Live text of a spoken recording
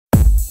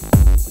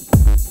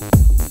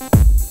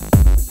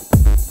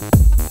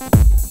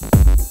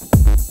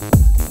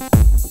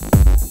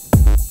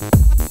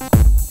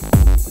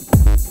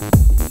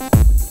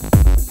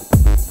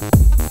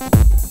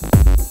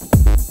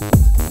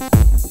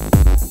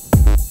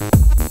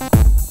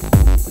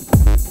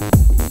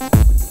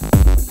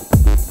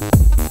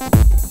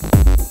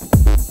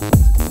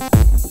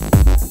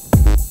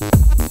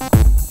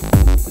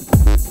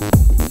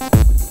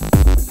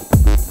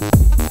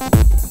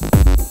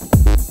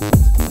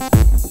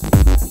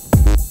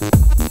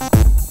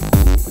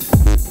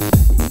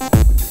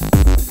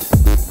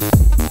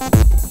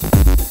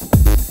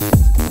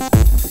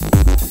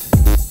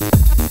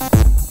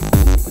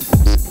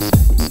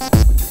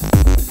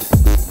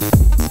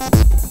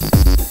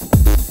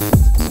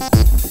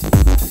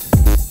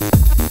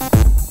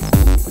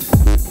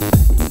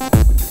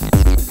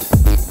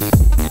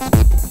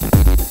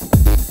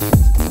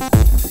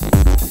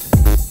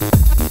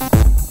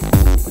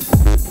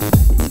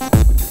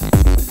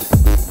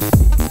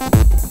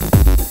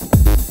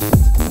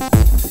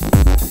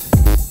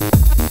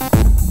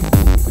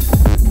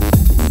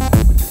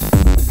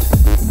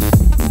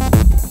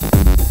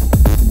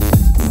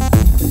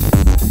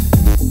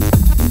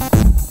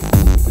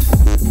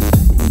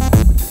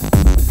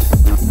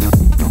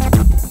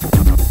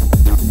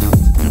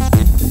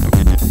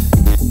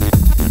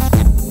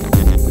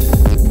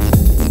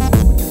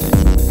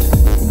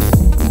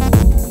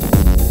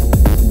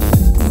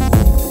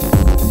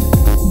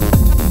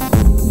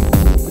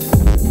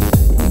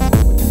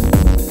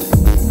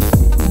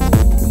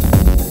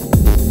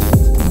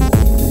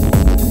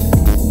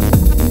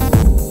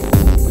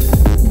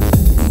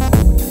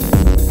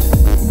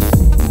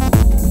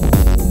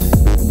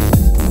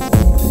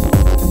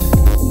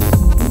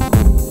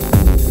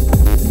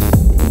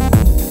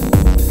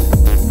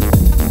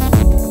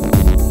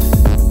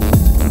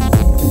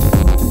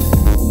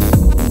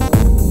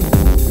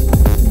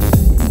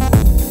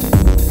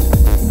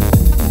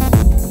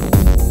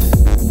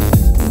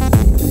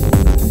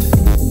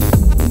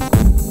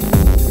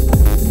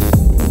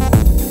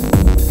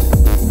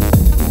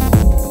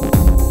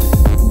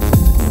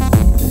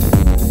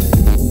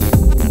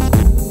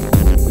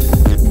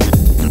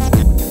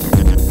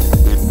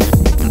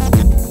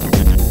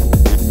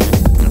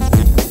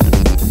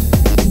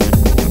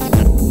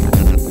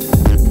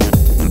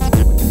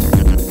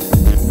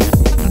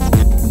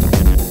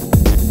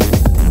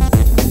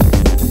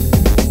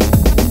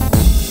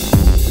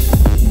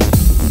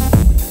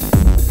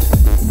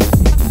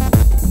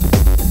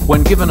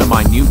Given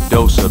a minute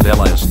dose of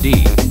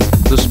LSD,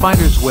 the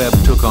spider's web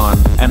took on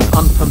an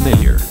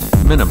unfamiliar,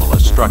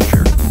 minimalist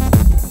structure.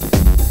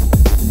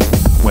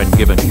 When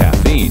given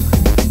caffeine,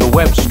 the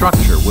web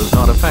structure was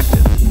not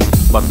affected,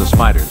 but the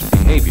spider's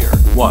behavior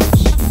was.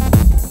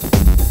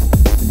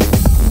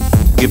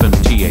 Given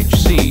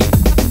THC,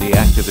 the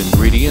active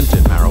ingredient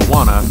in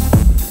marijuana,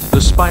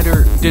 the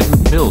spider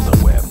didn't build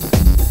a web.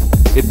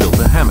 It built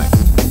a hammock,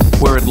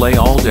 where it lay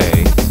all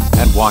day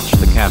and watched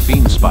the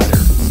caffeine spider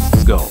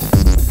go.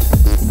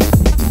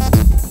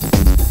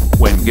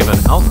 When given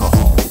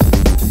alcohol,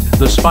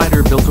 the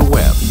spider built a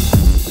web,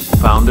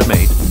 found a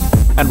mate,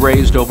 and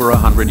raised over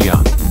 100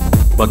 young.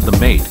 But the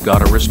mate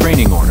got a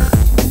restraining order,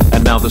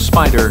 and now the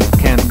spider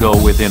can't go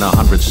within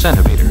 100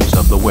 centimeters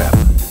of the web.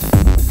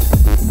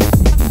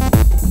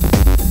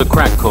 The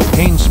crack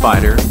cocaine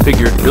spider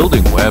figured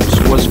building webs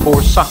was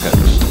for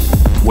suckers,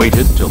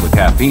 waited till the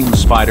caffeine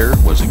spider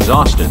was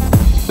exhausted,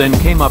 then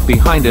came up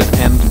behind it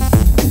and...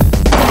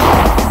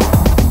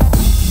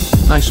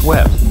 Nice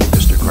web,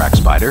 Mr. Crack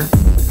Spider.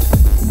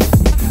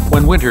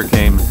 When winter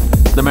came,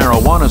 the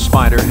marijuana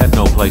spider had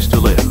no place to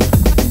live.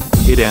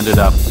 It ended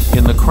up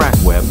in the crack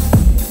web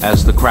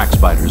as the crack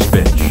spider's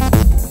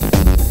bitch.